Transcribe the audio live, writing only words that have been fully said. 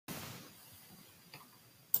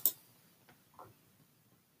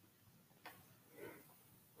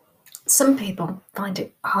Some people find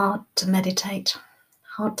it hard to meditate,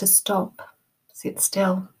 hard to stop, sit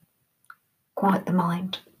still, quiet the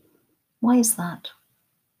mind. Why is that?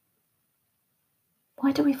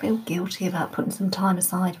 Why do we feel guilty about putting some time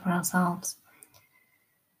aside for ourselves?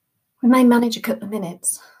 We may manage a couple of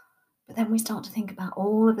minutes, but then we start to think about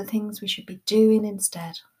all of the things we should be doing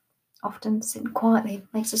instead. Often sitting quietly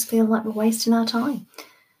makes us feel like we're wasting our time.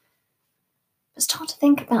 But start to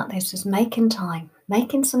think about this as making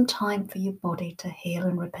some time for your body to heal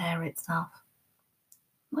and repair itself.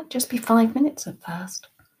 It might just be 5 minutes at first,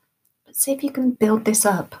 but see if you can build this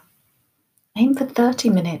up. Aim for 30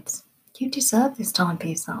 minutes. You deserve this time for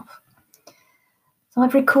yourself. So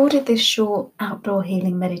I've recorded this short outdoor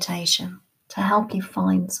healing meditation to help you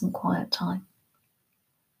find some quiet time.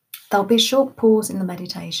 There'll be a short pause in the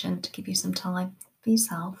meditation to give you some time for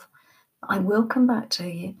yourself. I will come back to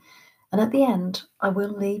you, and at the end, I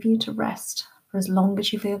will leave you to rest for as long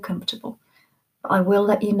as you feel comfortable. But I will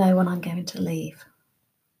let you know when I'm going to leave.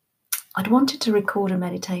 I'd wanted to record a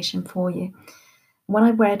meditation for you. When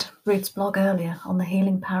I read Ruth's blog earlier on the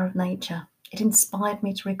healing power of nature, it inspired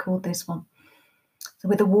me to record this one. So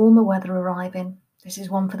with the warmer weather arriving, this is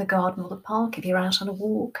one for the garden or the park if you're out on a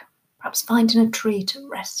walk, perhaps finding a tree to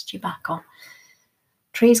rest your back on.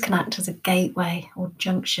 Trees can act as a gateway or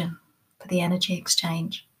junction for the energy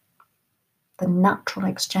exchange, the natural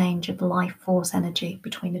exchange of life force energy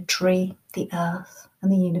between a tree, the earth, and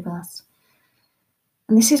the universe.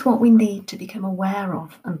 And this is what we need to become aware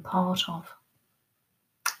of and part of.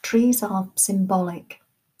 Trees are symbolic,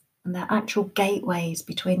 and they're actual gateways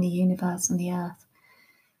between the universe and the earth.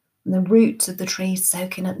 And the roots of the trees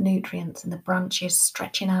soaking up nutrients and the branches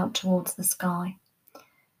stretching out towards the sky.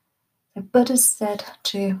 So Buddha's said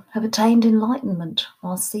to have attained enlightenment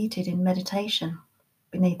while seated in meditation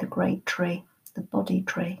beneath a great tree, the Bodhi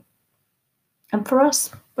tree. And for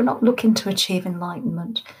us, we're not looking to achieve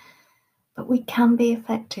enlightenment, but we can be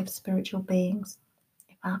effective spiritual beings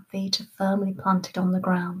if our feet are firmly planted on the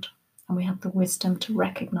ground and we have the wisdom to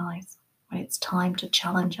recognize when it's time to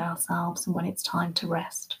challenge ourselves and when it's time to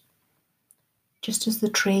rest. Just as the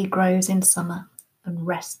tree grows in summer and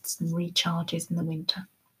rests and recharges in the winter.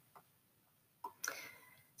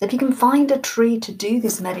 So if you can find a tree to do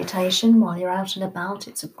this meditation while you're out and about,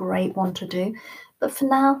 it's a great one to do. But for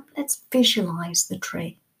now, let's visualize the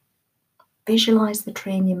tree. Visualize the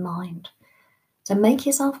tree in your mind. So make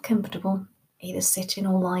yourself comfortable, either sitting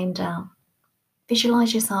or lying down.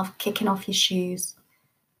 Visualize yourself kicking off your shoes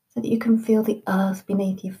so that you can feel the earth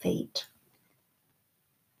beneath your feet.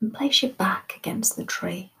 And place your back against the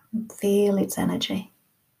tree and feel its energy.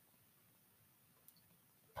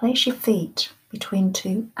 Place your feet between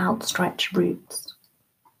two outstretched roots.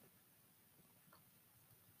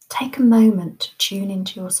 Take a moment to tune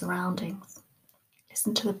into your surroundings.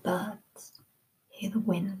 Listen to the birds, hear the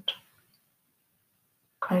wind.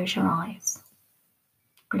 Close your eyes.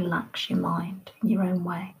 Relax your mind in your own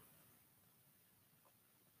way.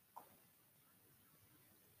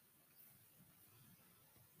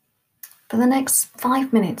 For the next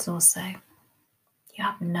 5 minutes or so, you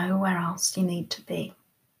have nowhere else you need to be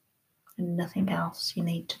and nothing else you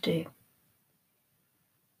need to do.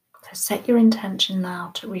 So set your intention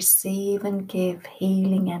now to receive and give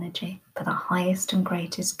healing energy for the highest and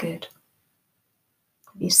greatest good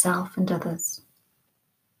of yourself and others.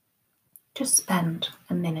 Just spend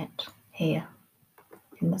a minute here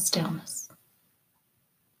in the stillness.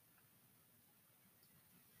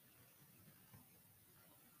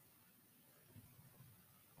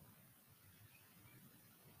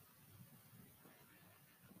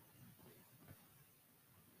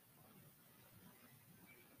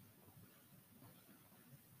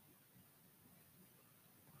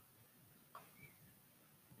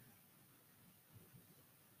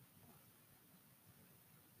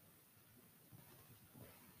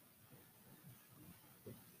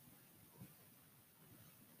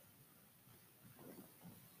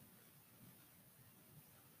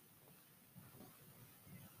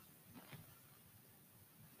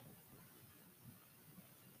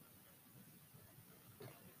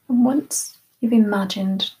 And once you've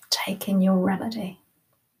imagined taking your remedy,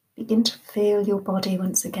 begin to feel your body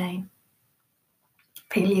once again.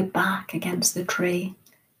 Feel your back against the tree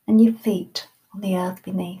and your feet on the earth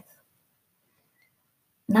beneath.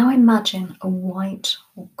 Now imagine a white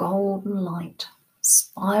or golden light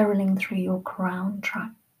spiraling through your crown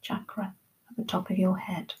chakra at the top of your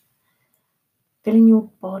head, filling your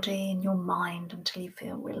body and your mind until you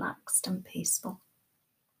feel relaxed and peaceful.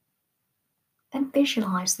 Then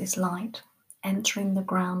visualize this light entering the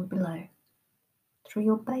ground below, through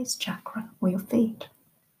your base chakra or your feet,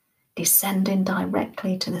 descending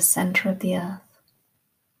directly to the center of the earth.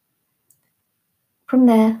 From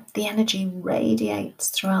there, the energy radiates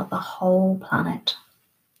throughout the whole planet,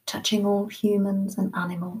 touching all humans and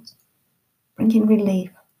animals, bringing relief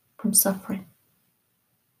from suffering.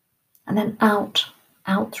 And then out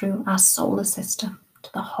through our solar system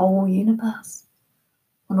to the whole universe,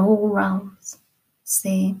 on all realms,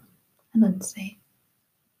 seen and unseen.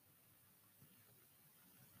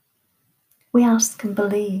 We ask and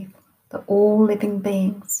believe that all living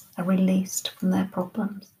beings are released from their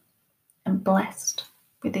problems and blessed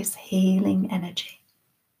with this healing energy,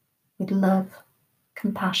 with love,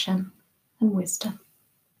 compassion, and wisdom.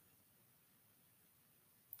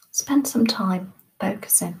 Spend some time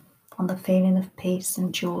focusing on the feeling of peace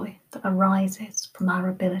and joy that arises from our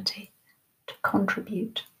ability to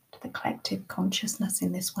contribute to the collective consciousness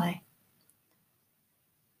in this way.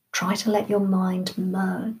 Try to let your mind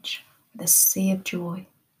merge with a sea of joy.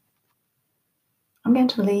 I'm going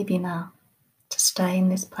to leave you now to stay in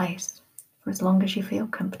this place for as long as you feel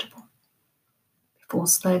comfortable, before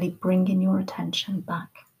slowly bringing your attention back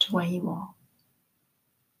to where you are.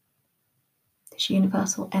 This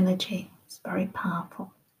universal energy is very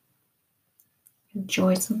powerful.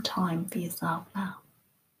 Enjoy some time for yourself now.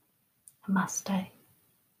 Namaste.